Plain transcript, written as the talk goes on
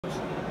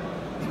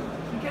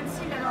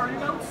there are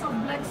loads of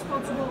black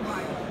spots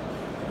worldwide.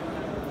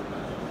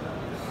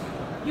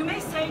 You may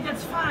say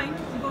that's fine,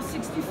 because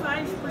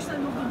 65%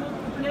 of the world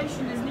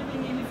population is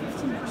living in the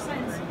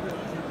 15%.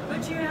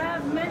 But you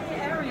have many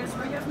areas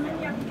where you have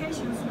many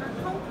applications where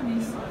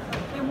companies,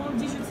 they want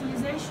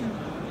digitalization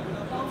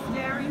of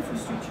their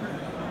infrastructure,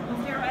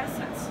 of their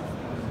assets.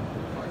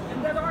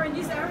 And that are in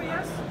these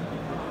areas,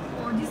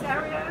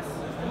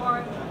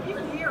 or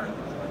even here.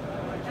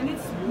 And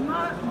it's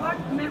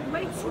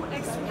way too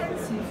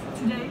expensive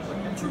today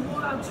to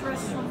roll out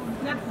terrestrial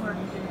network.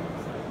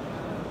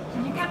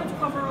 And you cannot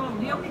cover all.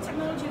 The only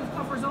technology that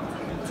covers all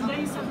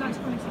today is satellite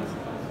connectivity.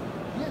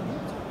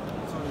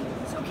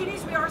 So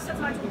kinèis, we are a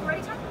satellite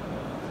operator.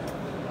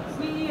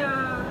 We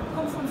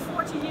come from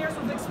 40 years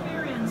of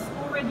experience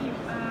already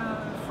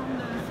from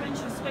the French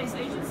Space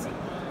Agency.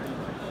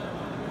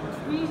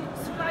 We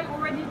supply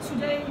already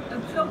today a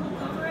global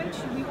coverage.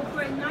 We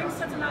operate 9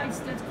 satellites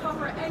that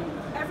cover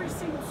every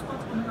single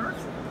spot on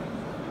Earth.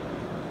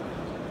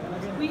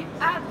 We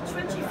add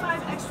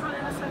 25 extra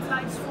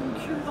satellites from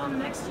Q1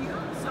 next year,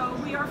 so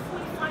we are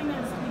fully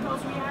financed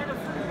because we had a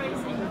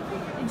fundraising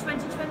in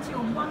 2020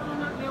 of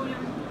 100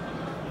 million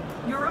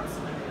euros.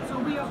 So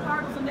we are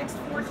part of the next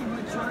 40,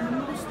 which are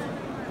the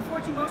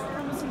 40 most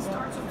promising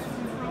startups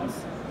in France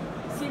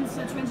since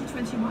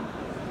 2021.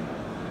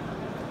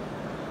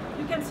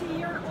 You can see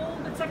here all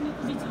the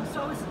technical details.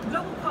 So it's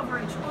global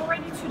coverage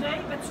already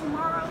today, but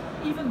tomorrow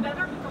even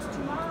better, because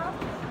tomorrow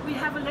we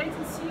have a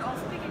latency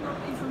of picking up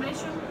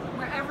information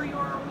wherever you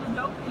are on the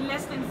globe in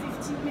less than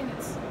 15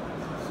 minutes.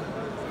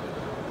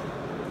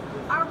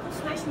 Our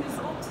constellation is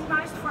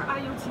optimized for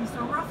IoT,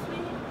 so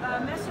roughly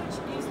a message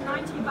is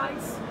 90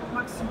 bytes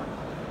maximum.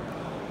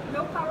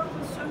 Low power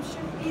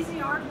consumption, easy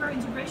hardware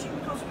integration,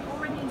 because we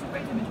already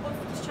integrated with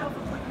off-the-shelf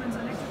equipment,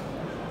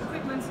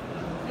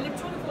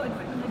 electronic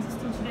equipment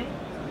existing today.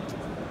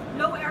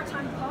 Low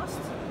airtime cost,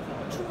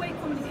 two-way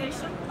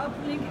communication,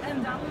 uplink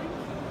and downlink.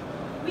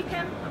 We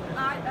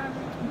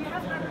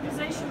have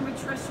hybridization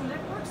with terrestrial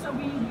networks, so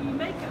we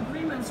make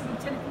agreements with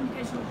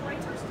telecommunication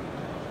operators,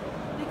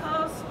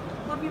 because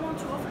what we want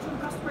to offer to the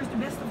customer is the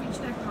best of each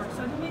network.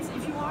 So that means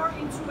if you are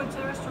into a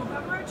terrestrial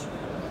coverage,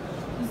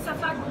 the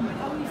satellite will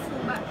only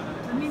fall back.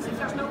 That means if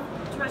there's no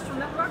terrestrial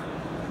network,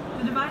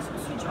 the device will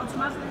switch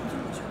automatically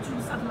to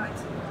the satellite.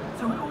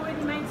 So we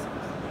already made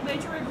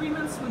major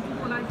agreements with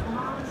people like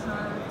Orange,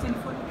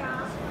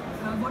 Telefonica,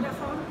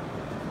 Vodafone,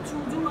 to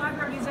do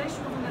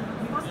hybridization of the network.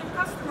 Because the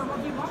customer, what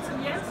he wants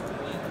in the end,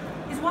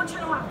 is one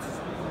channel out,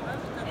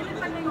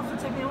 independent of the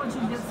technology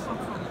that's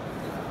upfront.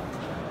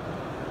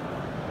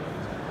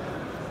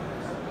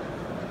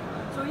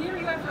 So here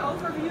you have the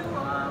overview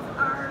of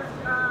our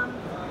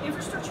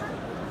infrastructure.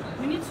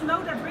 You need to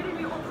know that really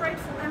we operate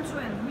from end to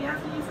end. We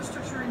have the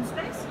infrastructure in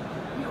space.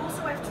 We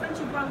also have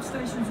 20 ground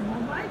stations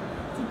worldwide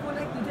to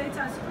collect the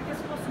data as quick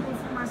as possible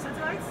from our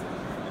satellites.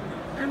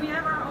 And we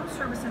have our own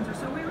service center.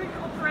 So we really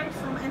operate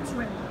from end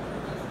to end.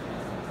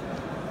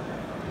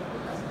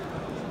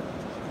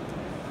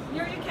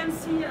 Here you can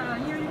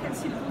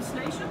see the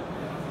constellation.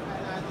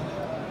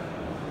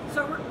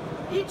 So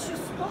each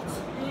spot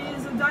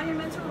is a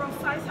diameter of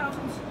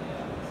 5,000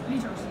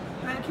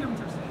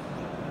 kilometers.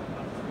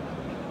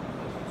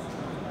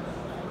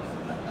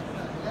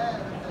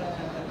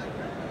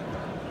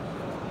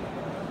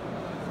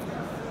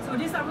 So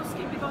this I will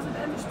skip because it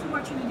enters too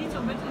much in the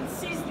detail, but it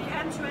sees the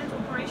end-to-end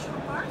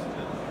operational part.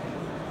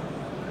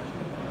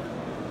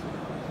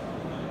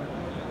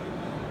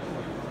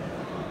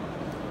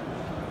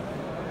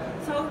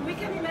 So we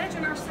can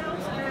imagine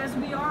ourselves as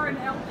we are an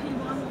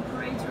LP1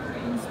 operator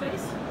in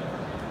space.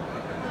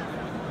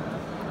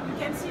 You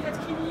can see that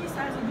kinèis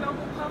has a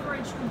global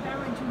coverage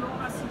comparing to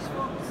LoRa 6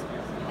 volts,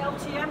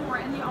 LTM or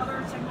any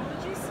other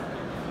technologies.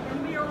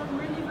 And we are on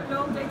really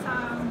low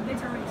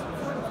data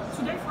rates.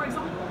 Today, for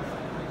example,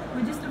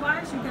 with this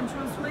device, you can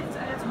transmit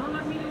at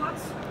 100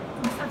 milliwatts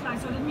to the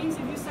satellite. So that means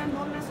if you send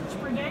one message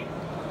per day,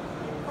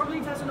 probably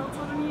it has an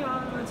autonomy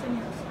of 10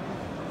 years.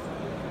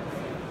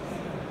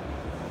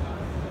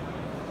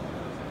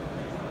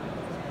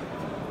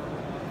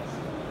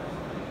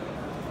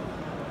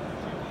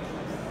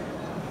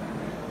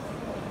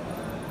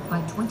 By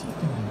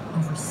 2030,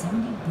 over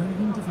 70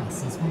 billion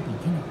devices will be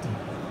connected.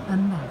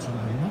 Imagine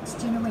the next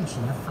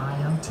generation of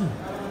IoT.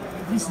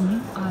 This new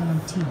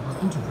IoT will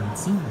integrate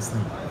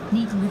seamlessly,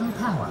 need little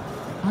power,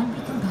 and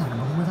be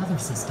compatible with other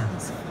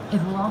systems.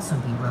 It will also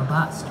be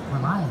robust,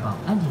 reliable,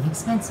 and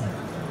inexpensive.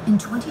 In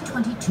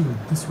 2022,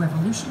 this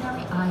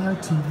revolutionary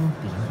IoT will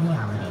be a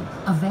reality,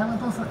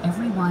 available for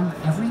everyone,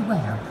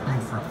 everywhere,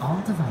 and for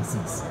all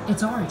devices.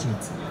 Its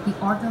origins, the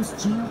Argos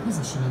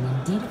geopositioning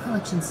and data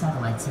collection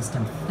satellite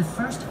system, the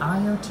first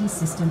IoT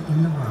system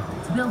in the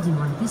world. Building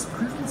on this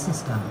proven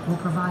system will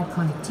provide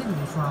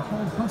connectivity for a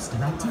whole host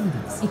of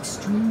activities: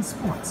 extreme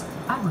sports,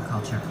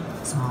 agriculture,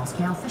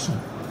 small-scale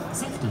fishing,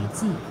 safety at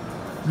sea,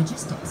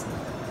 logistics,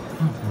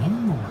 and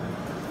many more.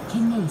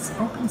 kinèis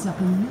opens up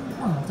a new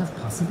world of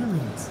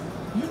possibilities.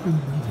 You've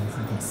been waiting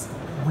for this.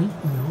 Wait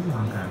no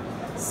longer.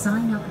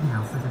 Sign up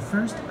now for the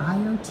first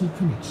IoT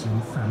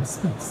connection from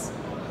space.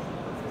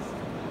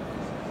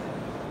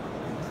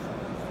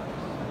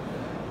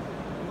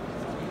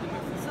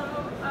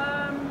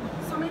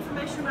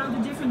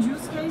 different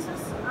use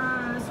cases.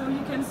 So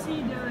you can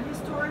see the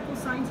historical,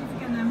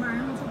 scientific and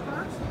environmental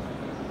part.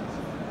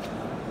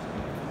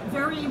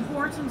 Very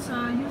important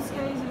use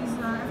case is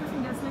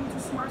everything that's linked to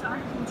smart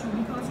agriculture,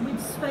 because with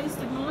space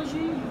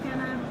technology you can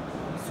have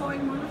soil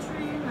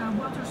monitoring,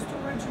 water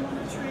storage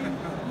monitoring,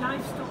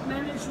 livestock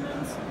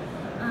management,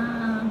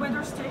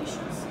 weather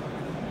stations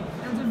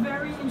at a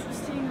very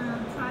interesting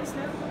price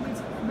level, with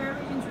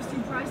very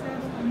interesting price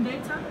level on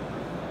data.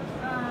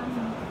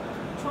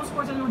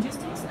 Transport and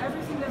logistics,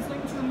 everything that's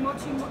linked to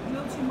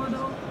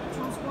multimodal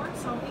transport,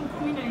 so in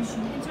combination,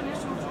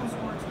 international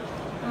transport.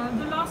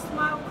 The last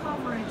mile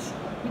coverage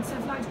with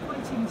satellite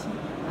connectivity.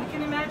 I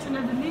can imagine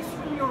that it leaves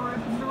from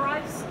Europe, it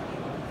arrives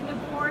in a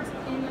port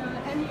in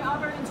any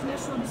other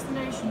international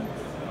destination,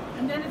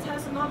 and then it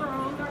has another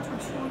 100 or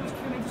 200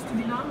 kilometers to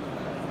be done.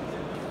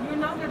 You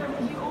know that there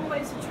will be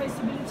always a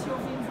traceability of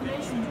the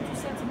information due to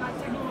satellite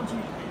technology,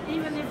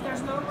 even if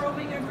there's no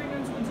roaming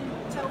agreement with the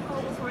telco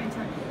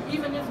operator,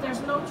 even if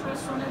there's no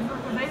terrestrial network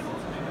available,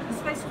 the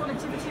space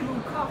connectivity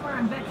will cover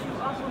and back you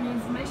up on the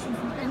information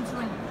from end to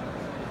end.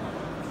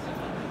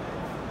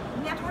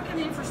 Network and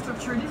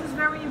infrastructure, this is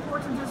very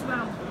important as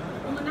well.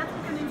 On the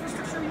network and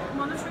infrastructure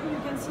monitoring,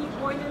 you can see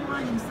oil and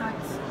mining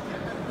sites.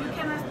 You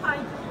can have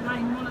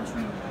pipeline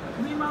monitoring,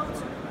 remote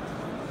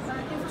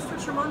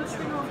infrastructure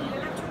monitoring of the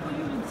electrical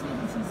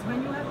utilities.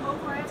 When you have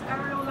overhead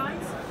aerial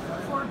lines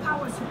for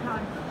power supply,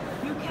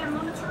 you can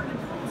monitor the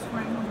pulse, for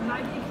example,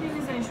 like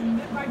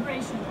equalization,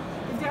 vibration.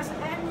 If there's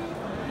any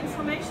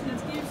information that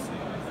gives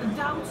a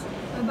doubt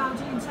about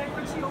the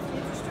integrity of the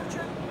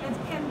infrastructure, it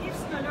can give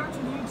an alert to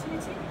the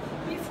utility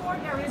before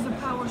there is a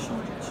power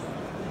shortage.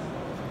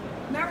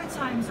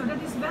 Maritime, so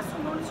that is vessel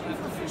monitoring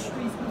for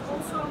fisheries, but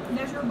also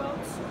leisure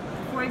boats.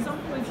 For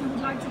example, if you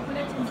would like to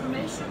collect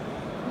information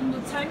on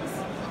the tanks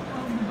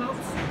of the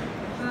boats,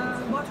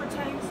 water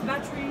tanks,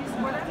 batteries,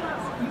 whatever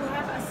you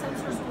have as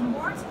sensors on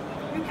board,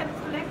 you can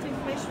collect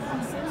information from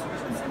the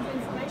sensors and send the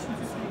information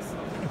to space.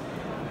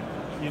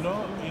 You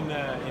know,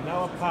 in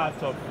our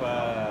part of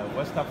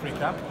West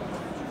Africa,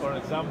 for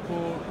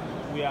example,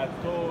 we are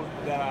told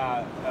there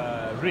are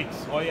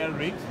rigs, oil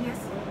rigs, Yes.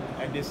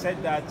 and they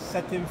said that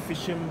certain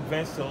fishing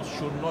vessels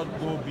should not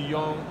go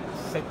beyond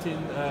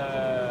certain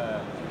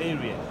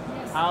area.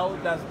 Yes. How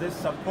does this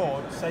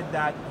support say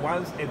that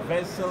once a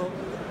vessel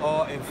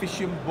or a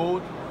fishing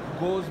boat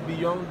goes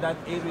beyond that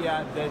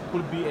area, there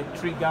could be a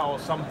trigger or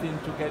something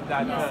to get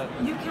that? Yes,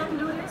 you can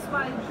do this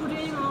by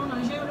putting on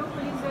a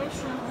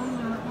geolocalization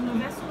on the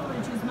vessel,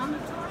 which is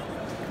mandatory.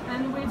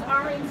 And with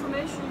our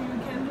information, you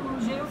can do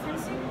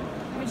geofencing,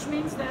 which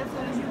means that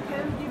you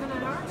can give an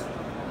alert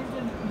if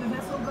the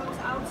vessel goes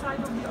outside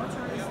of the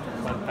authorized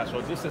zone.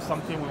 Fantastic. So this is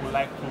something we would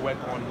like to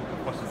work on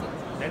possibly.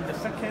 Then the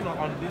second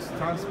on this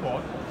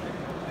transport,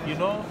 you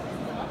know,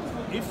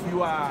 if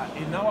you are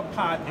in our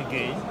part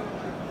again,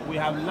 we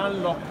have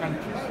landlocked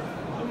countries.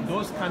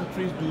 Those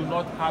countries do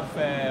not have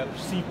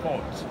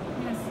seaports.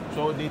 Yes.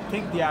 So they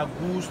take their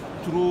goods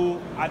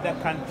through other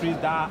countries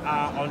that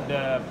are on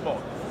the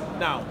port.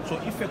 Now, so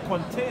if a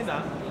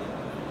container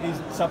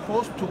is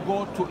supposed to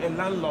go to a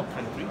landlocked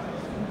country,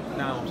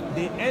 now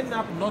they end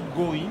up not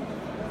going,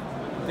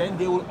 then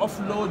they will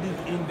offload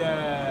it in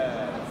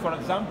the, for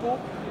example,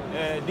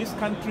 this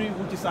country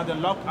which is at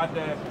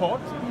the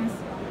port, Yes.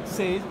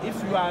 says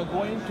if you are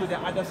going to the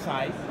other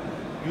side,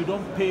 you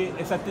don't pay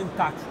a certain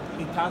tax.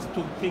 It has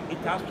to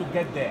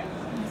get there.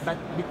 But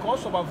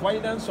because of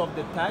avoidance of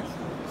the tax,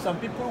 some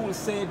people will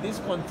say this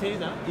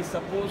container is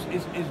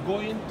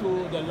going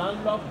to the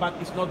landlocked, but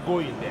it's not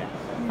going there.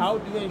 How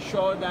do you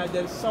ensure that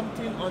there's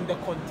something on the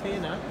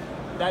container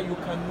that you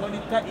can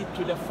monitor it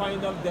to the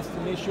final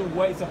destination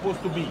where it's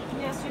supposed to be?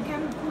 Yes, you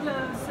can put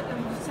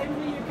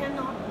simply you can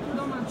put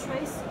on a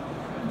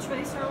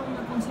tracer on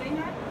the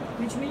container,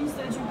 which means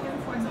that you can,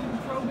 for example,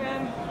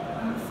 program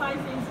 5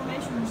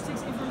 information or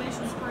 6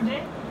 informations per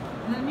day.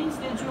 And that means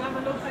that you have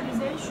a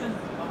localization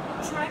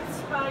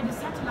tracked by the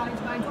satellite,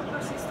 by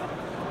Doppler system,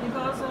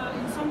 because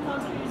in some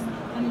countries,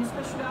 and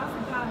especially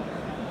Africa,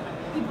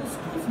 people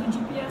spoof the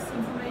GPS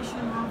information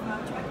of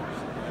trackers,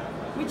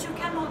 which you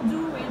cannot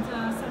do with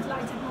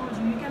satellite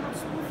technology. You cannot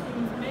spoof the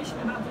information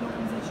about the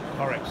localization.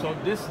 Correct. So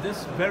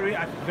this very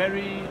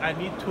I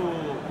need to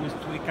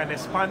we can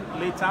expand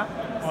later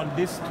on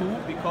this too,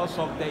 because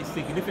of the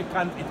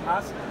significance it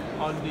has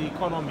on the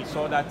economy.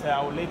 So that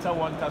I will later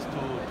want us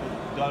to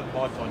delve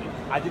more on it.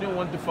 I didn't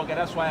want to forget.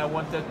 That's why I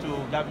wanted to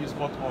have you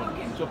spot on.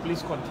 Okay. So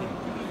please continue.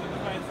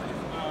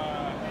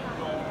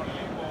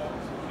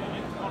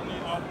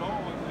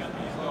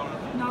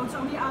 No, it's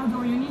only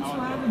outdoor. You need to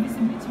have a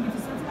visibility with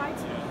the satellite.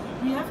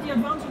 We have the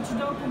advantage,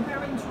 though,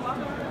 comparing to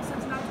other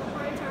satellite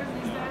operators,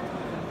 is that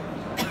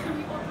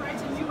we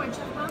operate in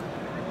UHF band,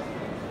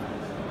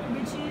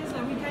 which is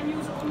we can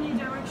use only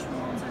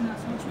directional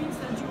antennas, which means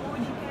that you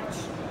already catch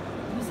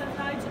the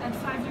satellite at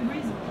 5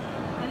 degrees,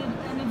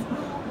 and it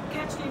will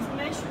catch the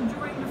information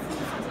during the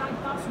full satellite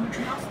pass, which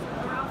lasts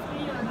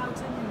roughly about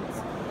 10 minutes.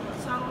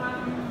 So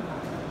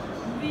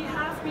we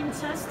have been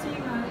testing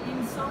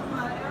in some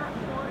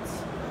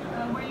airports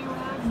where you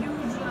have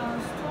huge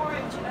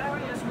storage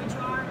areas which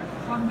are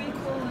what we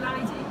call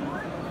light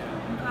indoor,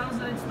 because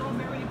it's not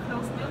very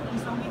close building,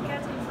 so we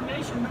get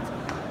information, but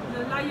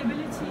the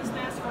liability is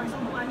less. For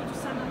example, I need to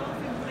send a lot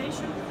of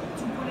information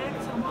to collect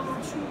 1 or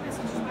 2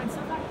 messages by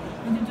satellite,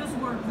 and it does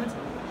work, but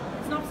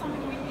it's not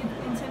something we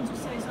intend to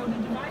say. So the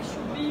device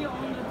should be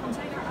on the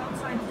container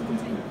outside of the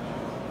container,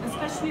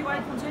 especially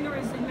while container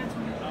is in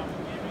metal.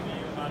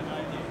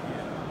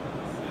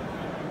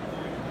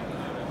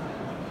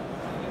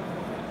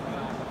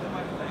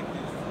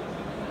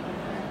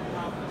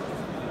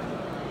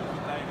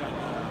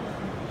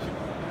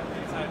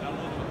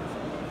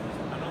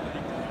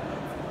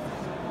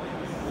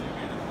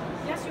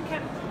 Yes, you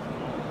can.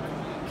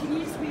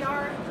 Kinèis, we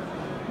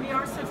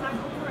are satellite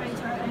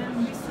operator,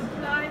 and we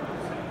supply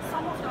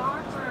some of the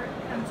hardware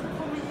to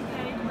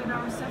communicate with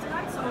our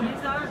satellites. So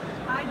these are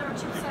either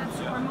chipsets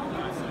or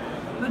modules,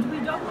 but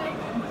we're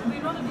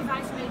not a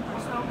device maker.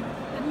 So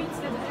that means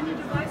that any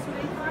device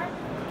maker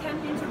can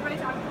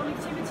integrate our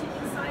connectivity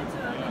inside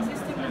the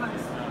existing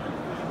device.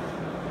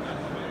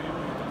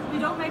 We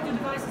don't make the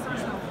devices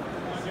ourselves.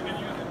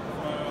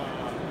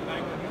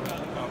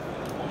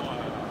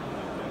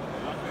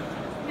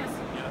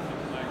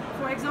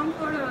 For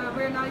example,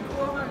 we're like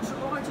Orange.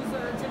 Orange is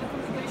a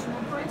telecommunication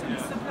operator.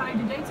 They supply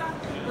the data,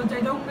 but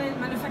they don't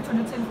manufacture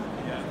the telephone.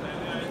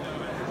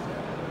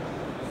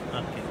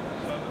 Okay.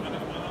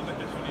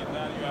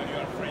 You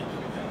are French.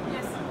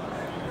 Yes.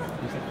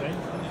 You say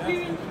French? Oui.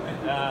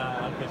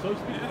 Okay, so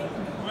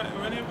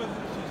Whenever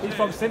it's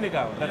from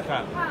Senegal, that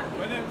car.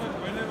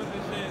 whenever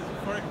they say,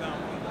 for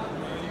example,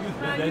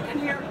 you can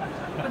hear,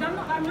 but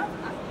I'm not.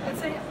 Let's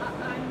say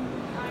I'm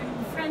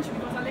French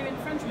because I live in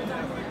French, but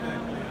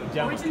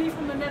I'm originally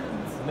from the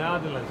Netherlands.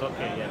 Netherlands,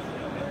 okay, yes.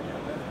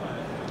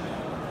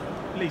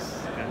 Please.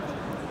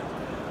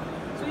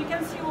 So you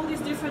can see all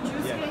these different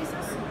use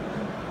cases.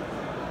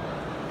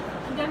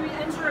 And then we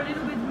enter a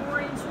little bit more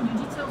into the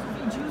details of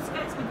each use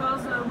case,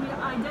 because we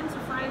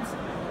identified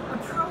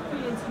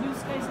appropriate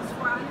use cases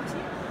for IoT,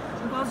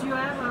 because you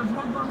have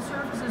broadband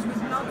services with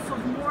lots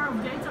of more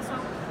of data. So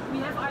we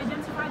have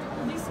identified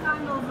all these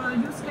kind of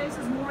use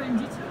cases more in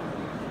detail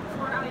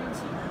for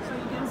IoT. So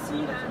you can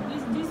see that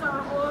these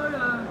are all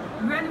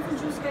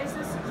relevant use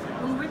cases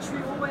on which we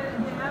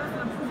already have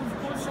proof of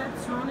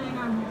concepts running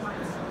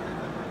worldwide.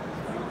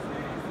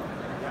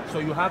 So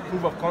you have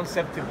proof of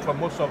concept for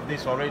most of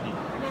this already.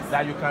 Yes.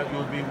 That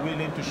you'll be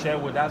willing to share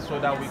with us, so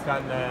that we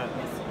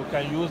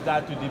can use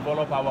that to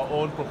develop our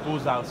own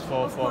proposals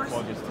for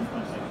this.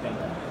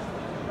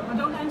 I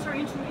don't enter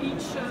into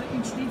each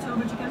detail,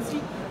 but you can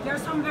see there are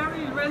some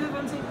very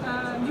relevant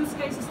use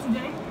cases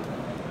today.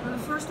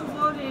 First of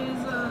all is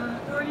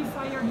early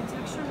fire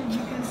detection. As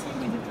you can see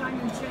with the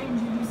climate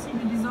change, you see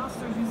the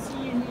disasters you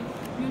see in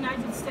the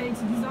United States,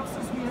 the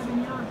disasters we have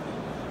in Europe.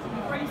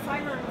 Early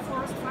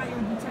forest fire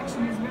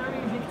detection is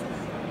very big.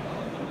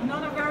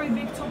 Another very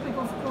big topic,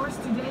 of course,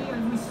 today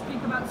as we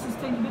speak about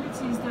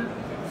sustainability is the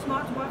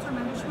smart water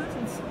management.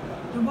 It's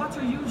the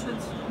water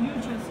usage.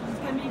 It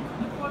can be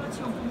the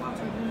quality of the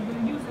water, the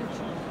usage.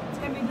 It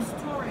can be the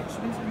storage.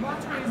 But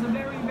water is a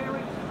very,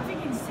 I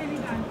think in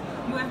Saint-Agne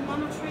you have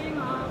monitoring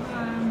of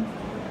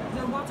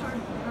the water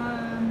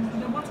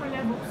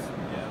levels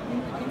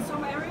in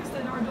some areas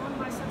that are done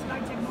by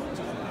satellite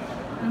technology.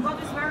 And what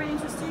is very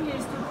interesting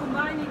is to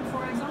combining,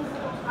 for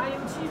example,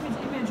 IoT with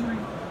imagery.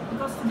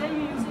 Because today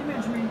you use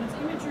imagery, but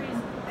imagery is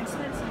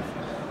expensive.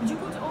 But you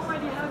could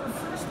already have a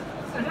first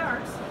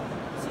alert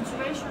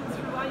situation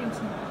through IoT.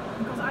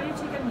 Because IoT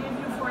can give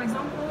you, for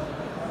example,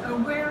 a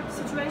weird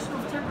situation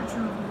of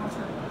temperature of the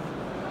water.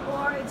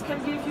 Or it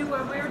can give you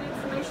a weird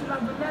information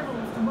about the level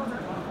of the water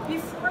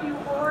before you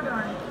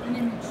order an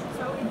image.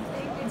 So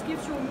it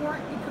gives you a more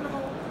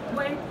economical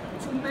way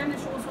to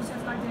manage also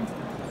satellite data.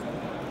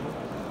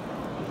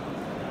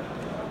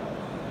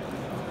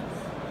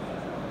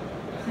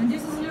 And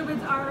this is a little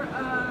bit our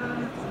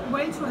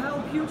way to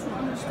help you to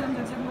understand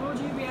the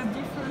technology. We have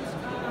different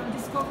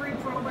discovery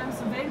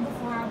programs available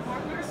for our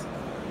partners,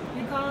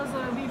 because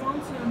we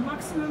want a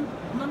maximum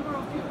number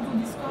of people to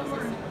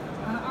discover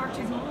our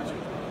technology.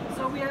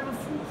 So we have a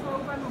full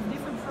program of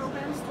different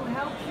programs to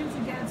help you to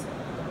get,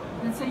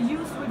 let's say,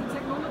 used with the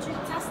technology,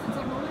 test the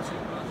technology,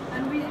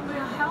 and we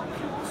will help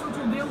you also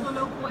to build a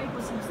local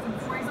ecosystem.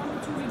 For example,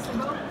 2 weeks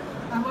ago,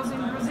 I was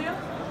in Brazil,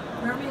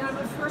 where we have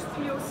a first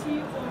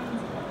POC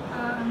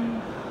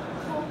on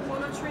home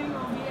monitoring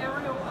of the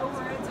aerial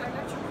overhead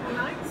electrical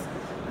lines,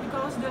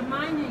 because the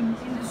mining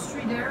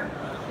industry there,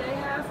 they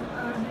have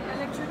the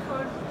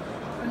electrical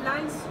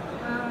lines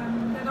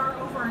that are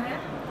overhead,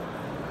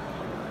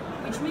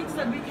 which means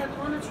that we can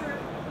monitor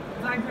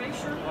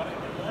vibration,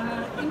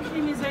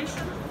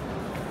 inclination,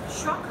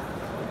 shock,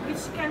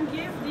 which can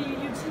give the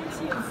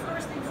utility of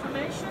first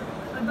information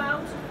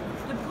about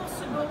the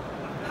possible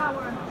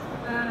power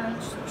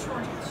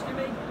shortage they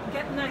may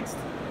get next.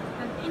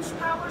 And each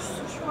power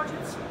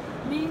shortage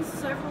means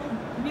several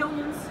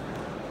millions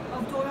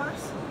of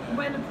dollars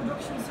when the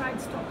production site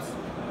stops.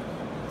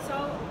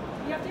 So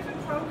We have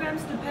different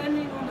programs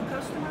depending on the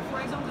customer.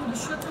 For example, the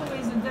shuttle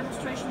is a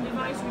demonstration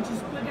device which is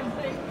plug and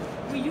play.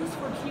 We use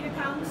for key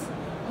accounts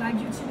like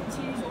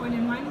utilities, oil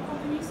and mining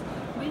companies.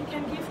 We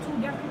can give to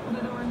their people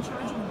that are in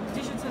charge of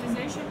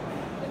digitalization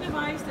a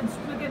device that's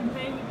plug and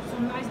play with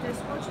some nice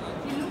dashboards.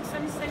 He looks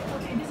and he says,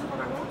 okay, this is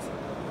what I want.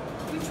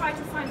 We try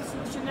to find a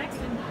solution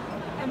next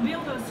and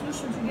build a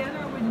solution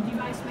together with the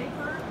device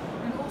maker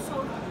and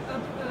also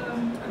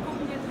a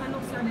company that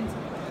handles their data.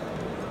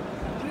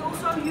 We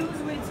also use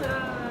with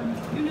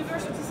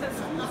universities and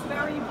schools,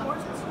 very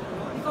important,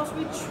 because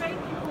we train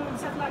people on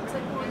satellite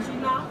technology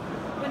now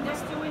when they're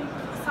still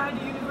inside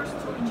the university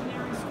or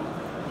engineering school,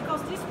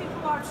 because these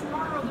people are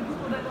tomorrow the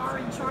people that are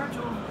in charge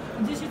of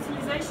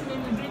digitalization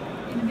in the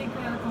big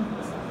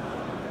companies.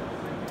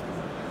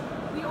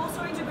 We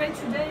also integrate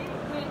today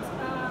with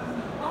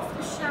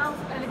off-the-shelf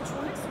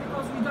electronics,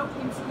 because we don't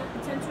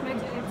intend to make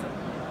the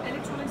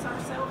electronics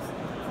ourselves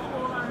for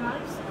all our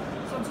lives.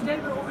 So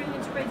today we're already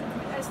integrated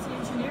with ST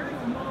Engineering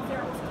on one of their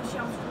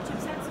off-the-shelf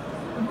chipsets,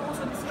 but we're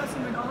also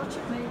discussing with other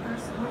chip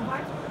makers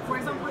worldwide. For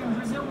example, in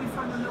Brazil we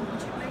found a local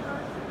chip maker,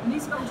 and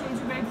he's going to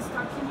integrate the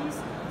kinèis,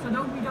 so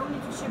we don't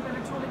need to ship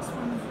electronics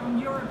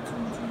from Europe to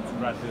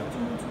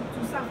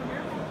South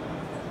America.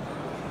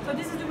 So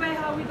this is the way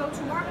how we go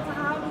to market and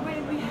how the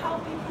way we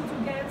help people to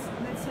get,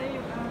 let's say,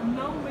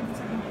 known with the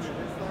technology.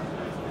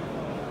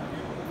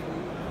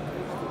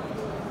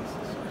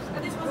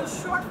 And this was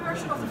a short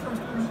version of the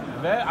first version.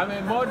 I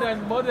mean,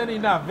 more than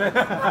enough.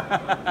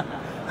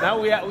 Now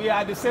we are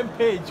at the same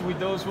page with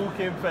those who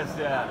came first.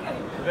 Yeah.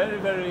 Okay.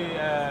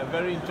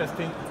 Very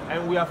interesting.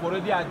 And we have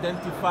already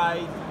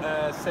identified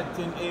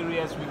certain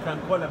areas we can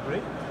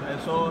collaborate,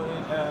 and so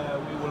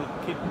we will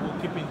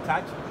keep in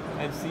touch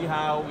and see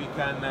how we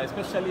can,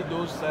 especially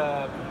those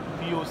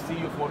POC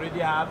you already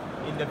have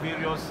in the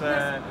various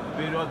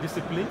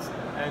disciplines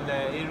and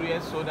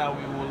areas, so that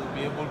we will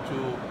be able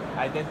to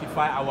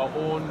identify our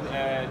own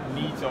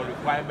needs or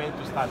requirements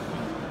to start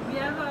with. We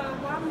have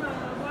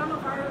one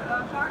of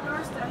our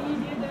partners that he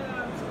did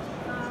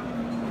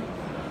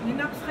the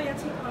nappe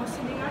phréatique au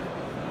Sénégal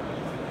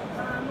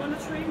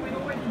monitoring with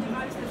already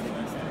devices that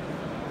exist.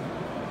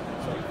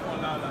 So,